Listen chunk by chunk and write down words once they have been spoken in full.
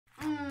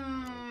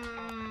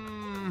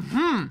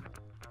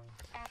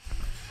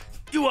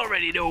You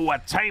already know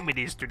what time it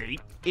is today.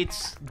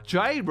 It's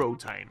Jairo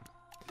time.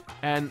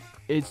 And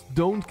it's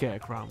Don't Care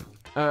Crown.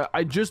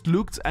 I just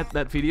looked at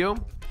that video,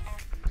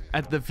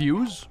 at the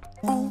views,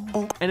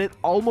 and it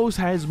almost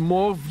has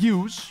more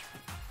views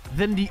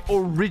than the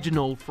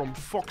original from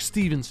Fox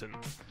Stevenson.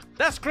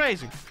 That's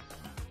crazy.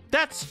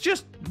 That's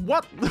just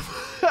what?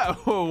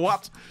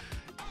 What?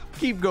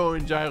 Keep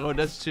going, Jairo.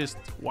 That's just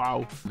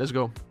wow. Let's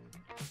go.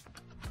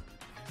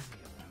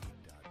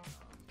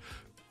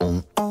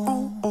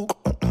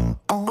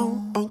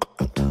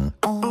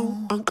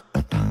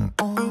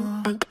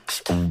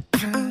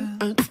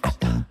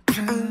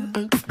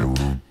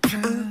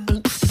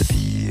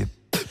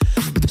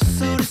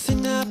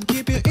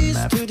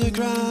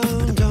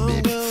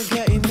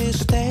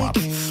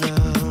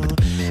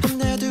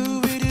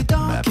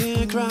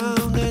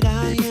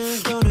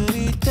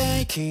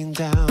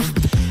 Down.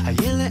 I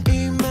yell it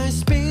in my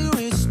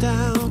spirits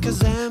down,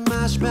 cause I'm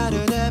much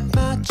better than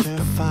much I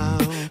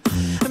found.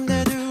 I'm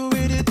there to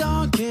really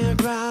don't care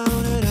ground,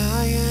 and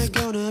I ain't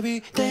gonna be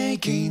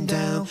taken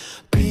down.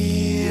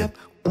 Beep,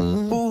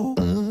 ooh,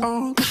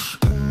 oh,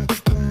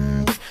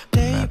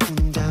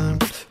 taken down. Taken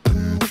down.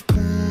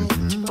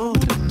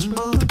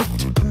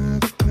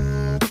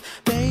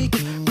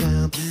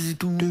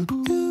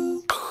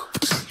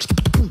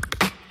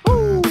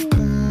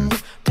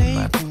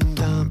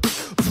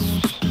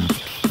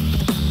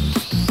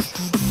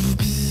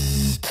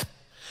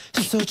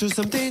 So choose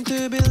something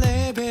to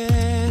believe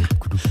in.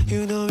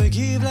 You know we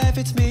give life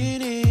its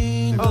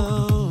meaning.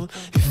 No,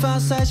 if I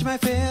search my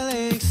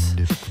feelings,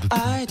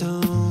 I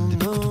don't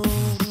know.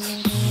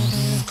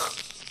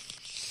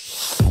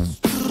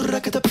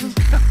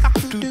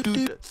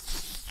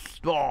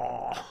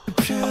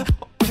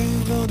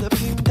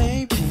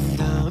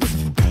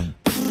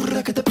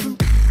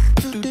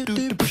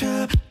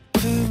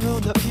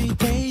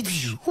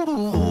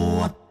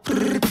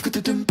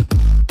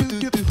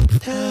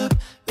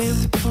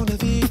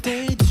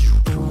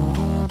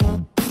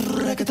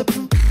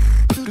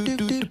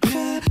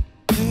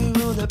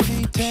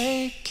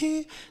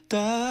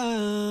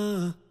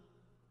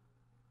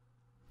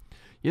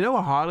 You know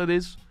how hard it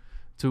is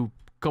to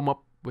come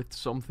up with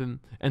something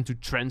and to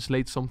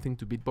translate something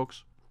to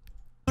beatbox?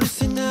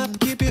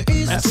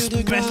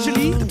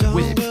 Especially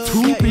with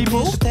two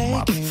people?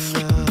 Wow.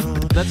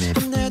 That is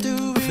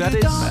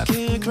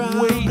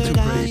way too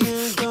crazy.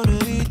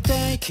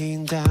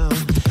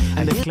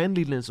 And the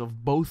cleanliness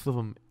of both of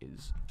them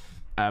is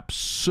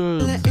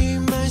absurd.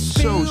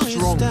 So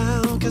strong.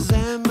 Cause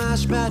I'm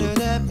much better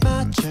than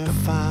much I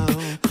found.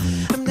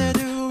 I'm there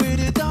to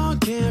really don't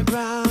care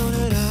ground,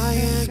 and I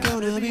ain't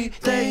gonna be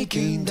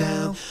taken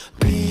down.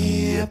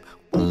 Beep,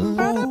 ooh,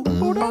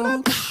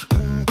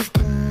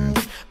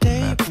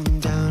 taken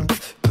down.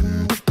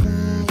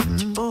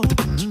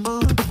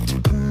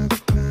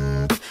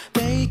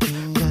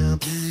 Taken down.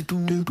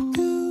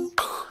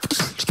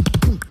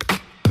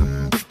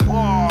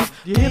 Oh,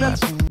 do you hear that?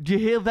 Do you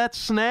hear that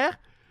snare?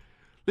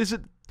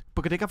 Listen.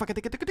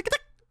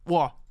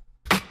 Whoa.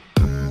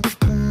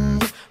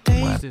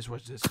 What's this?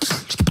 What's this?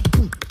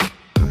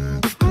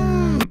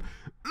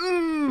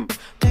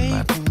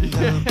 Yeah.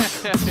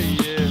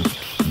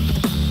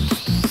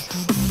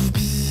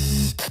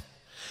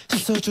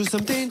 So choose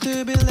something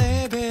to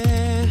believe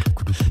in.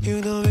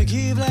 You know we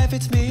give life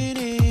its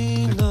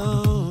meaning.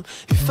 No,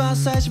 if I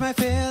search my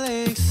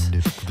feelings,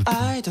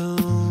 I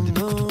don't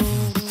know.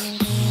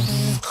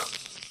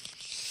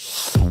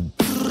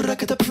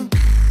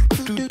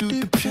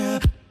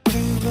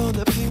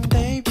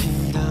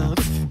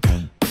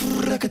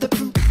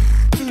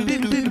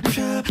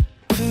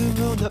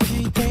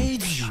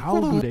 How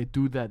do they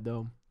do that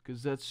though?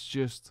 Because that's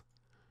just...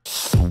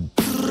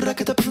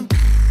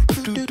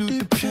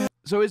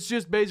 So it's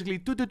just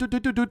basically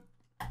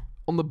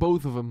on the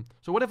both of them.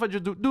 So what if I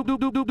just do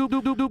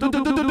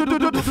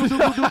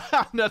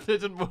that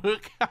didn't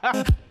work.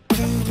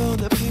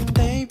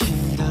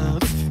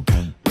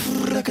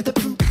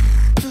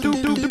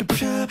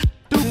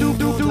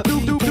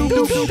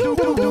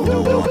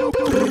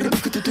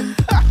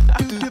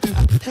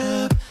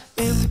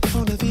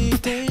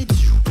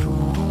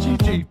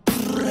 GG.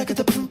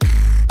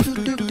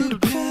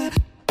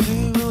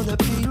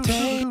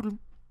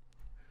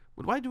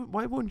 But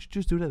why won't you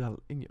just do that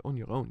on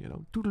your own, you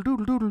know? Doodle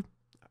doodle doodle.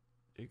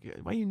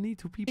 Why you need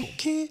two people?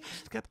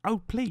 Just get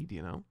outplayed,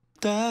 you know?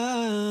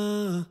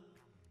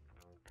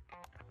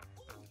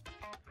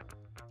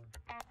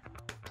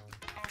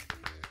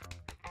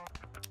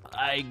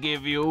 I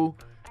give you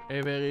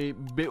a very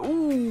big...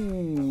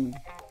 Ooh!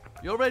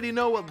 You already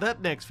know what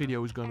that next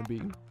video is gonna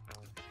be.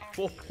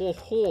 Ho ho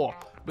ho!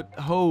 But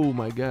oh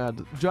my god,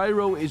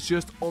 Jairo is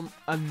just on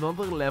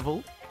another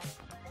level.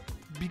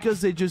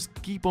 Because they just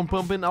keep on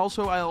pumping.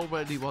 Also, I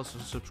already was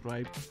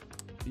subscribed.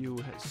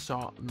 You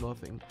saw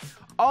nothing.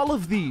 All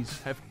of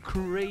these have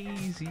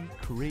crazy,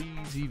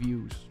 crazy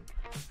views.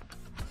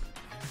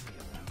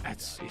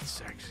 It's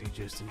actually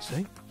just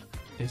insane.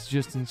 It's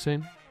just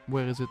insane.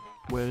 Where is it?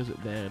 Where is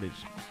it? There it is.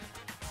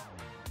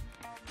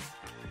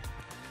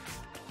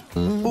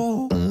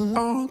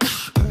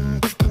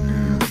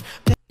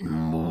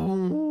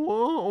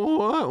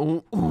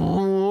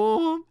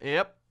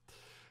 Yep.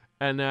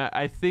 And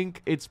I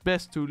think it's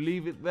best to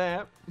leave it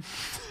there.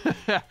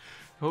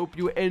 Hope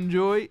you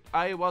enjoy.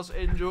 I was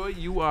enjoy.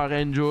 You are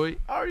enjoy.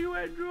 Are you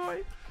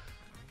enjoy?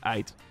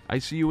 Aight. I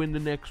see you in the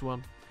next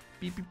one.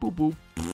 Beep beep boop boop.